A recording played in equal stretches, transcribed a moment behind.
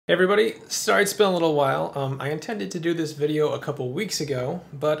Hey everybody, sorry it's been a little while. I intended to do this video a couple weeks ago,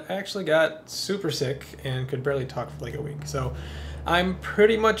 but I actually got super sick and could barely talk for like a week. So I'm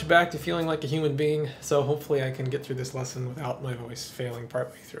pretty much back to feeling like a human being, so hopefully I can get through this lesson without my voice failing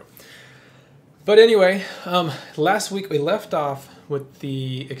partway through. But anyway, last week we left off with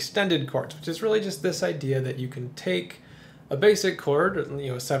the extended chords, which is really just this idea that you can take a basic chord,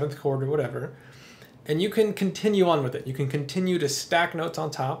 a seventh chord or whatever, and you can continue on with it. You can continue to stack notes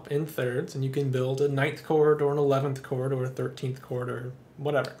on top in thirds, and you can build a ninth chord or an 11th chord or a 13th chord or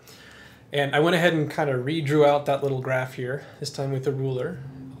whatever. And I went ahead and kind of redrew out that little graph here, this time with a ruler,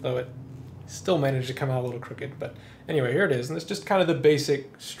 although it still managed to come out a little crooked. But anyway, here it is, and it's just kind of the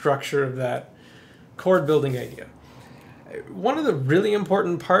basic structure of that chord building idea. One of the really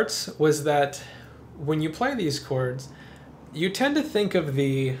important parts was that when you play these chords, you tend to think of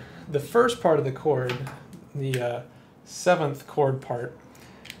the first part of the chord, the seventh chord part,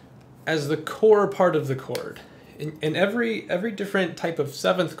 as the core part of the chord. And every different type of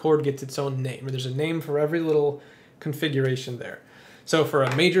seventh chord gets its own name, or there's a name for every little configuration there. So for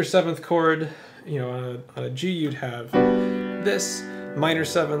a major seventh chord, on a G you'd have this, minor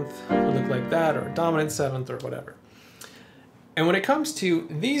seventh would look like that, or a dominant seventh, or whatever. And when it comes to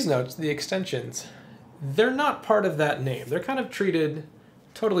these notes, the extensions, they're not part of that name. They're kind of treated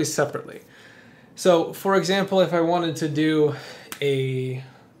totally separately. So for example, if I wanted to do a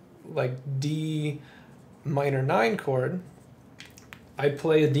D minor 9 chord, I'd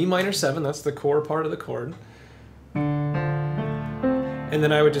play a D minor 7, that's the core part of the chord, and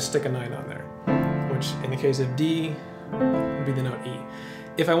then I would just stick a 9 on there, which in the case of D would be the note E.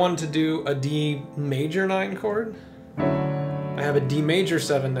 If I wanted to do a D major 9 chord, I have a D major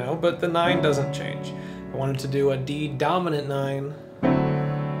 7 now, but the 9 doesn't change. If I wanted to do a D dominant 9,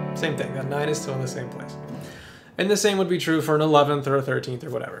 same thing, that 9 is still in the same place. And the same would be true for an 11th or a 13th or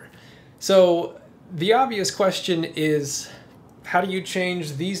whatever. So the obvious question is, how do you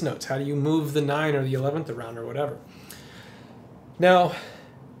change these notes? How do you move the 9 or the 11th around or whatever? Now,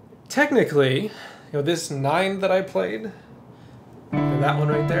 technically, this 9 that I played, that one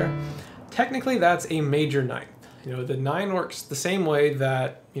right there, technically that's a major 9th. The 9 works the same way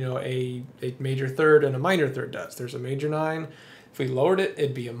that a major third and a minor third does. There's a major 9. If we lowered it,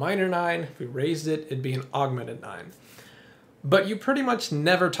 it'd be a minor 9. If we raised it, it'd be an augmented 9. But you pretty much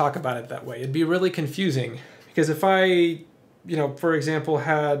never talk about it that way. It'd be really confusing, because if I, for example,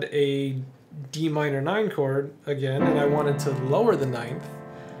 had a D minor 9 chord again, and I wanted to lower the 9th,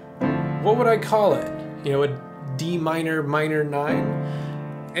 what would I call it? A D minor minor 9?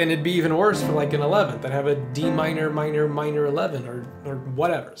 And it'd be even worse for like an 11th. I'd have a D minor minor minor 11 or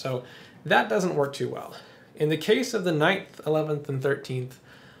whatever. So that doesn't work too well. In the case of the 9th, 11th, and 13th,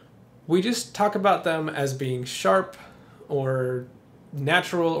 we just talk about them as being sharp or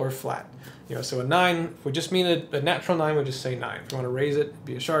natural or flat. So a 9, if we just mean a natural 9, we just say 9. If you want to raise it, it'd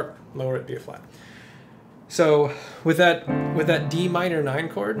be a sharp, lower it, it'd be a flat. So with that D minor 9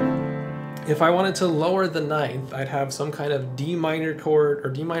 chord, if I wanted to lower the 9th, I'd have some kind of D minor chord or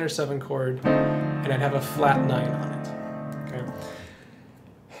D minor 7 chord, and I'd have a flat 9 on it. Okay.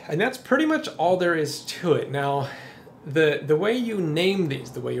 And that's pretty much all there is to it. Now, the way you name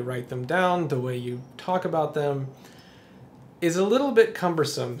these, the way you write them down, the way you talk about them, is a little bit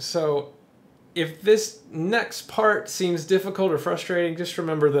cumbersome. So if this next part seems difficult or frustrating, just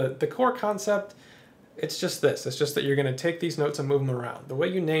remember the core concept. It's just this. It's just that you're going to take these notes and move them around. The way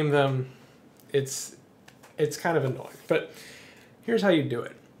you name them, it's kind of annoying. But here's how you do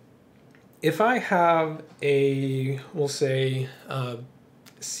it. If I have we'll say,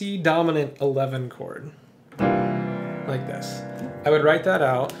 C dominant 11 chord, like this, I would write that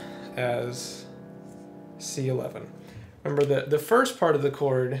out as C11. Remember, the first part of the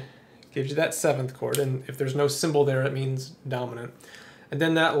chord gives you that 7th chord, and if there's no symbol there, it means dominant. And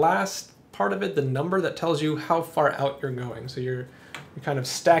then that last part of it, the number, that tells you how far out you're going. So you're kind of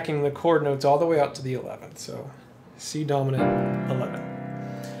stacking the chord notes all the way out to the 11th. So C dominant 11.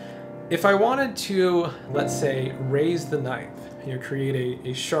 If I wanted to, let's say, raise the 9th, create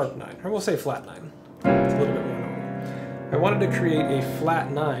a sharp 9, or we'll say flat 9. It's a little bit more normal. If I wanted to create a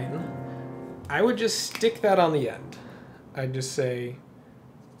flat 9, I would just stick that on the end. I'd just say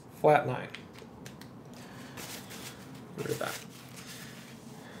flat 9. Look at that.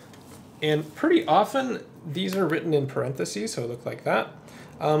 And pretty often, these are written in parentheses, so it look like that.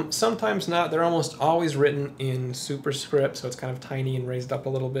 Sometimes not. They're almost always written in superscript, so it's kind of tiny and raised up a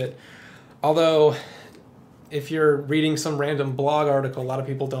little bit. Although, if you're reading some random blog article, a lot of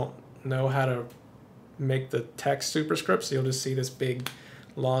people don't know how to make the text superscript, so you'll just see this big,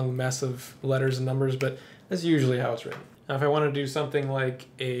 long mess of letters and numbers, but that's usually how it's written. Now if I want to do something like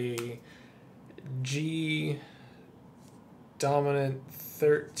a G dominant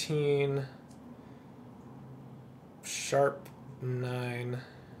 13, sharp 9,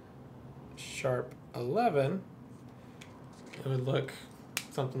 sharp 11, it would look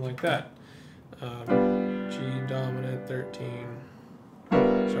something like that. G dominant 13,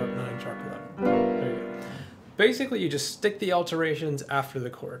 sharp 9, sharp 11. There you go. Basically, you just stick the alterations after the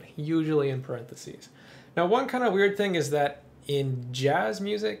chord, usually in parentheses. Now, one kind of weird thing is that in jazz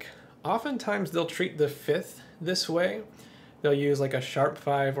music, oftentimes they'll treat the fifth this way. They'll use like a sharp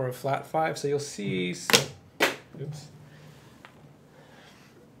 5 or a flat 5, so you'll see oops.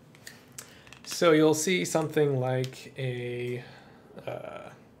 So you'll see something like a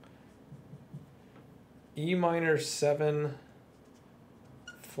E minor 7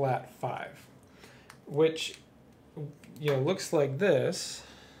 flat 5, which looks like this.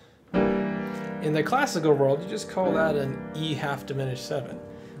 In the classical world, you just call that an E half diminished 7.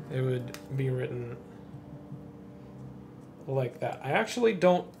 It would be written like that. I actually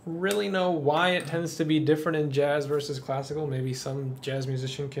don't really know why it tends to be different in jazz versus classical. Maybe some jazz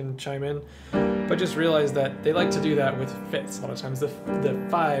musician can chime in, but just realize that they like to do that with fifths. A lot of times the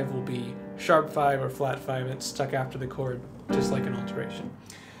 5 will be sharp 5 or flat 5, and it's stuck after the chord, just like an alteration.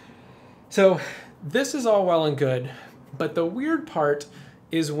 So this is all well and good, but the weird part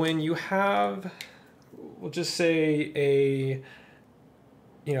is when you have, we'll just say a,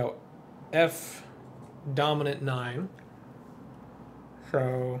 F dominant 9,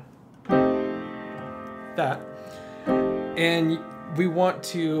 so that, and we want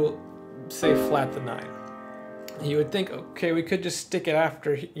to say flat the 9. You would think, okay, we could just stick it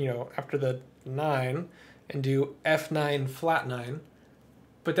after, after the 9 and do F9 flat 9,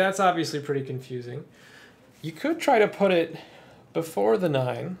 but that's obviously pretty confusing. You could try to put it before the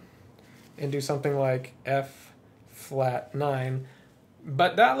 9 and do something like F flat 9,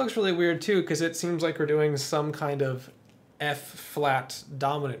 but that looks really weird too, because it seems like we're doing some kind of F flat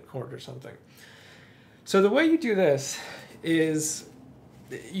dominant chord or something. So the way you do this is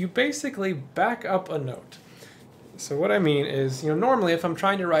you basically back up a note. So what I mean is, normally if I'm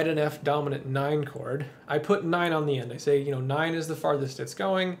trying to write an F dominant 9 chord, I put 9 on the end. I say, 9 is the farthest it's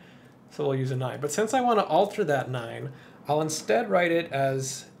going, so we'll use a 9. But since I want to alter that 9, I'll instead write it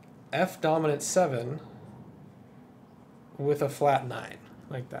as F dominant 7 with a flat 9,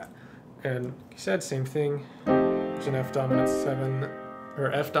 like that. And like you said, same thing. There's an F dominant 7,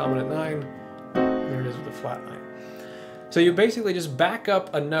 or F dominant 9, and there it is with a flat 9. So you basically just back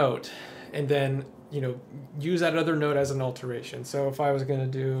up a note and then, use that other note as an alteration. So if I was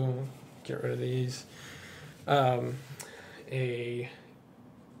going to get rid of these, a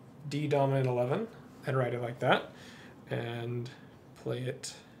D dominant 11, I'd write it like that and play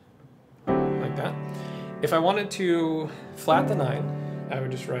it like that. If I wanted to flat the 9, I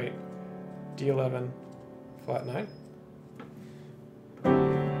would just write D11 flat 9,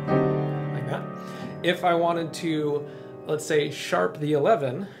 like that. If I wanted to, let's say, sharp the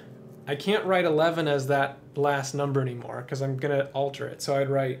 11, I can't write 11 as that last number anymore because I'm going to alter it. So I'd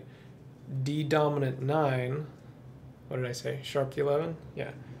write D dominant 9, what did I say, sharp the 11?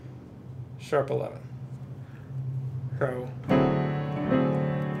 Yeah, sharp 11. So,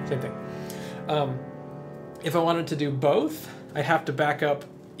 same thing. If I wanted to do both, I have to back up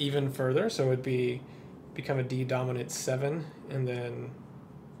even further, so it would become a D dominant 7, and then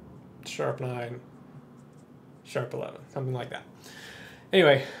sharp 9, sharp 11, something like that.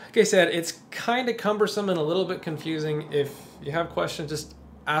 Anyway, like I said, it's kind of cumbersome and a little bit confusing. If you have questions, just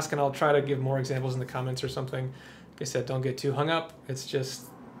ask and I'll try to give more examples in the comments or something. Like I said, don't get too hung up. It's just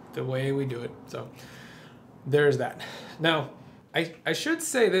the way we do it. So there's that. Now, I should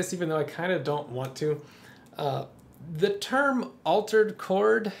say this, even though I kind of don't want to. The term altered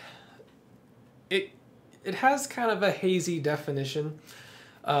chord, it has kind of a hazy definition.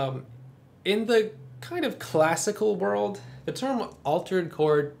 In the kind of classical world, the term altered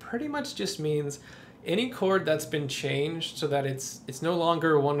chord pretty much just means any chord that's been changed so that it's no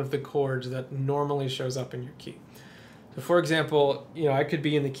longer one of the chords that normally shows up in your key. So for example, I could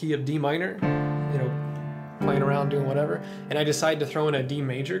be in the key of D minor, playing around doing whatever, and I decide to throw in a D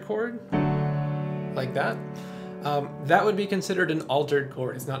major chord, like that. That would be considered an altered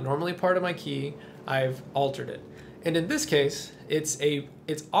chord. It's not normally part of my key, I've altered it. And in this case, it's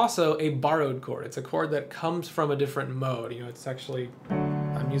also a borrowed chord. It's a chord that comes from a different mode. It's actually,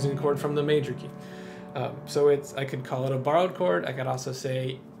 I'm using a chord from the major key. So I could call it a borrowed chord. I could also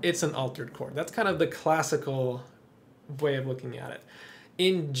say it's an altered chord. That's kind of the classical way of looking at it.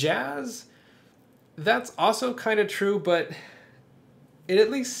 In jazz, that's also kind of true, but it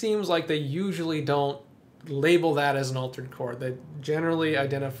at least seems like they usually don't label that as an altered chord. They generally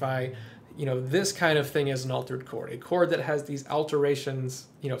identify, you know, this kind of thing as an altered chord, a chord that has these alterations,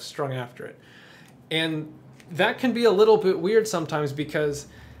 you know, strung after it. And that can be a little bit weird sometimes, because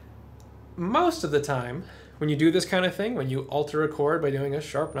most of the time when you do this kind of thing, when you alter a chord by doing a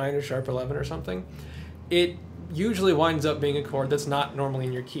sharp 9 or sharp 11 or something, it usually winds up being a chord that's not normally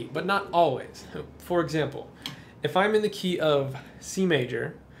in your key, but not always. For example, if I'm in the key of C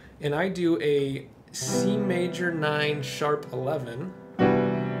major and I do a C major 9 sharp 11,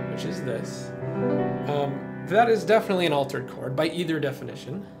 which is this, that is definitely an altered chord by either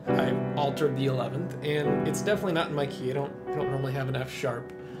definition. I've altered the 11th, and it's definitely not in my key. I don't normally have an F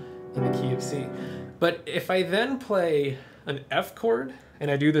sharp in the key of C. But if I then play an F chord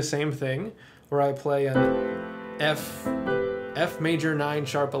and I do the same thing, where I play an F major 9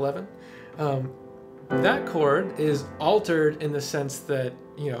 sharp 11, that chord is altered in the sense that,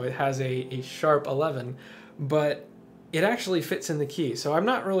 you know, it has a sharp 11, but it actually fits in the key. So I'm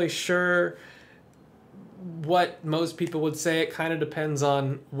not really sure what most people would say. It kind of depends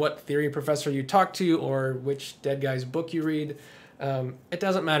on what theory professor you talk to or which dead guy's book you read. It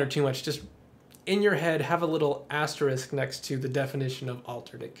doesn't matter too much. Just in your head, have a little asterisk next to the definition of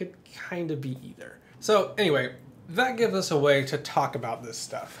altered. It could kind of be either. So anyway, that gives us a way to talk about this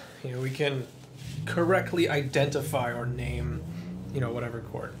stuff. You know, we can correctly identify or name, you know, whatever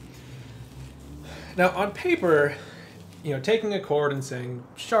chord. Now on paper, you know, taking a chord and saying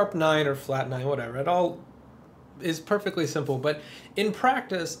sharp 9 or flat 9, whatever, it all is perfectly simple. But in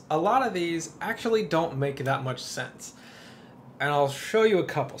practice, a lot of these actually don't make that much sense. And I'll show you a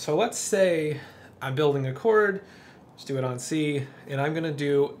couple. So let's say I'm building a chord, let's do it on C, and I'm gonna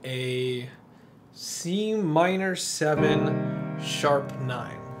do a C minor 7 sharp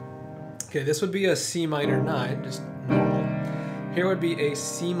 9. Okay, this would be a C minor 9, just normal. Here would be a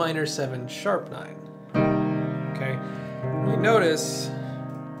C minor 7 sharp 9. Okay, you notice,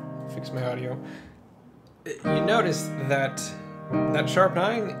 fix my audio, you notice that that sharp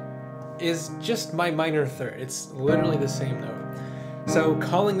 9 is just my minor third. It's literally the same note. So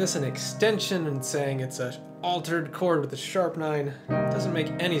calling this an extension and saying it's an altered chord with a sharp 9 doesn't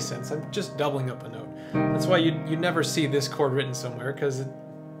make any sense. I'm just doubling up a note. That's why you never see this chord written somewhere, because it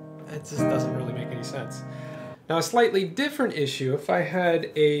just doesn't really make any sense. Now a slightly different issue, if I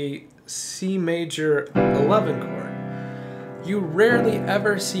had a C major 11 chord, you rarely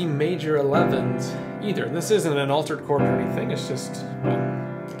ever see major 11s either. And this isn't an altered chord or anything, it's just, well,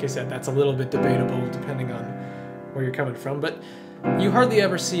 like I said, that's a little bit debatable depending on where you're coming from, but you hardly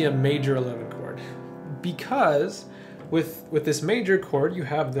ever see a major 11 chord, because with this major chord you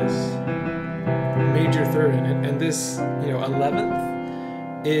have this major third in it, and this, you know,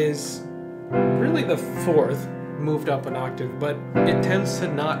 11th is really the 4th moved up an octave, but it tends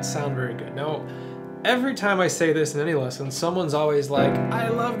to not sound very good. Now every time I say this in any lesson, someone's always like, I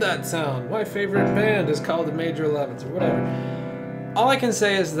love that sound, my favorite band is called the major 11th, or whatever. All I can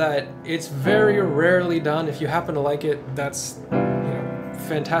say is that it's very rarely done. If you happen to like it, that's, you know,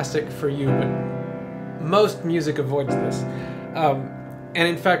 fantastic for you, but most music avoids this. And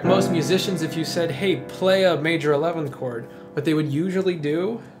in fact, most musicians, if you said, hey, play a major 11th chord, what they would usually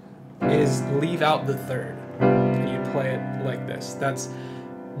do is leave out the third, and you'd play it like this. That's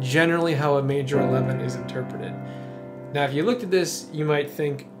generally how a major 11 is interpreted. Now, if you looked at this, you might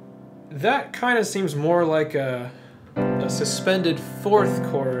think, that kind of seems more like a suspended 4th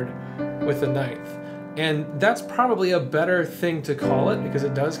chord with a 9th. And that's probably a better thing to call it, because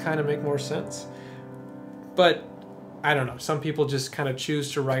it does kind of make more sense. But I don't know, some people just kind of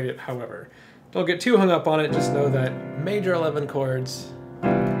choose to write it however. Don't get too hung up on it, just know that major 11 chords,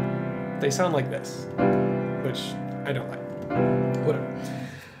 they sound like this, which I don't like.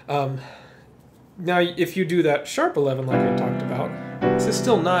 Whatever. Now, if you do that sharp 11 like I talked about, this is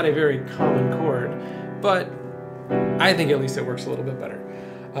still not a very common chord, but I think at least it works a little bit better.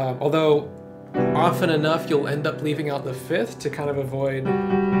 Although often enough you'll end up leaving out the 5th to kind of avoid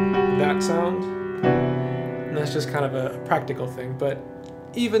that sound. And that's just kind of a practical thing. But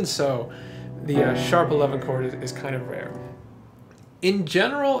even so, the sharp 11 chord is kind of rare. In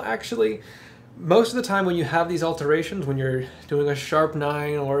general, actually, most of the time when you have these alterations, when you're doing a sharp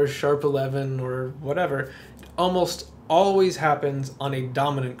 9 or a sharp 11 or whatever, it almost always happens on a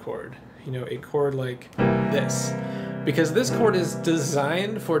dominant chord. You know, a chord like this. Because this chord is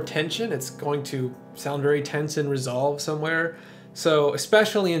designed for tension, it's going to sound very tense and resolve somewhere. So,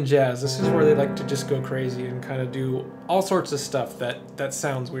 especially in jazz, this is where they like to just go crazy and kind of do all sorts of stuff that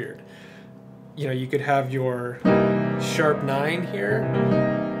sounds weird. You know, you could have your sharp 9 here,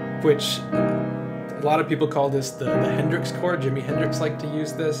 which a lot of people call this the Hendrix chord. Jimi Hendrix liked to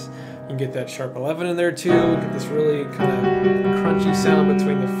use this. can get that sharp 11 in there too, get this really kind of crunchy sound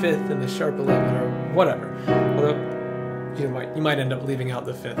between the 5th and the sharp 11 or whatever. Although you might end up leaving out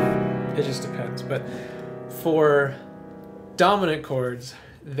the 5th. It just depends. But for dominant chords,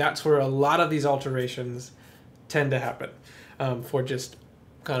 that's where a lot of these alterations tend to happen. For just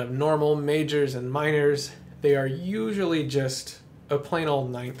kind of normal majors and minors, they are usually just a plain old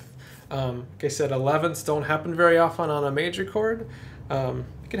ninth. Like I said, 11ths don't happen very often on a major chord.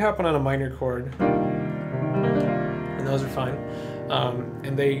 It can happen on a minor chord, and those are fine.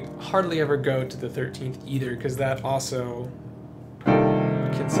 And they hardly ever go to the 13th either, because that also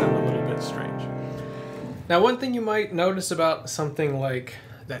can sound a little bit strange. Now, one thing you might notice about something like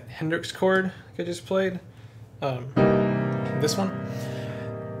that Hendrix chord I just played, this one,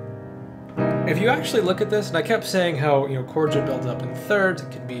 if you actually look at this, and I kept saying how chords are built up in thirds,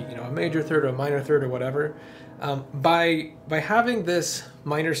 it could be a major third or a minor third or whatever. By having this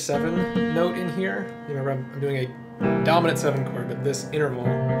minor 7 note in here, remember I'm doing a dominant 7 chord, but this interval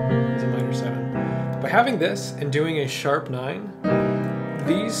is a minor 7. By having this and doing a sharp 9,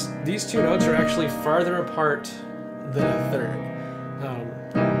 these two notes are actually farther apart than a third.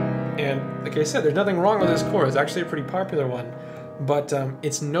 And like I said, there's nothing wrong with this chord. It's actually a pretty popular one, but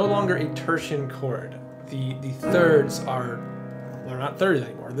it's no longer a tertian chord. The thirds they're not thirds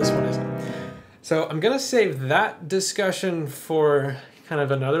anymore. This one isn't. So I'm gonna save that discussion for kind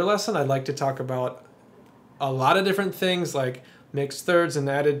of another lesson. I'd like to talk about a lot of different things like mixed thirds and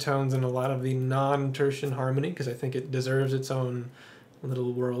added tones and a lot of the non-tertian harmony, because I think it deserves its own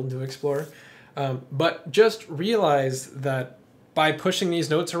little world to explore. But just realize that by pushing these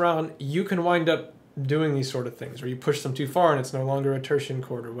notes around, you can wind up doing these sort of things, where you push them too far and it's no longer a tertian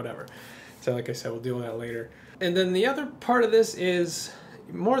chord or whatever. So like I said, we'll deal with that later. And then the other part of this is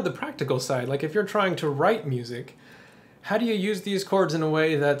more the practical side. Like if you're trying to write music, how do you use these chords in a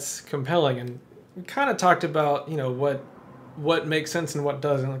way that's compelling? And we kind of talked about, what makes sense and what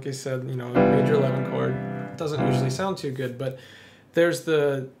doesn't. Like I said, a major 11 chord doesn't usually sound too good, but there's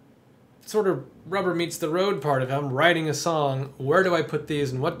the sort of rubber meets the road part of I'm writing a song. Where do I put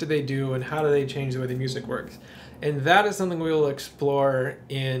these and what do they do and how do they change the way the music works? And that is something we will explore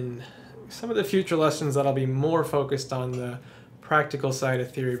in some of the future lessons that'll be more focused on the practical side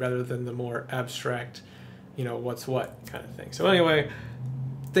of theory rather than the more abstract, what's what kind of thing. So anyway,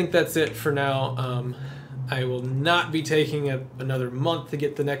 I think that's it for now. I will not be taking another month to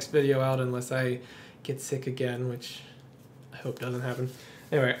get the next video out unless I get sick again, which I hope doesn't happen.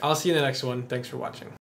 Anyway, I'll see you in the next one. Thanks for watching.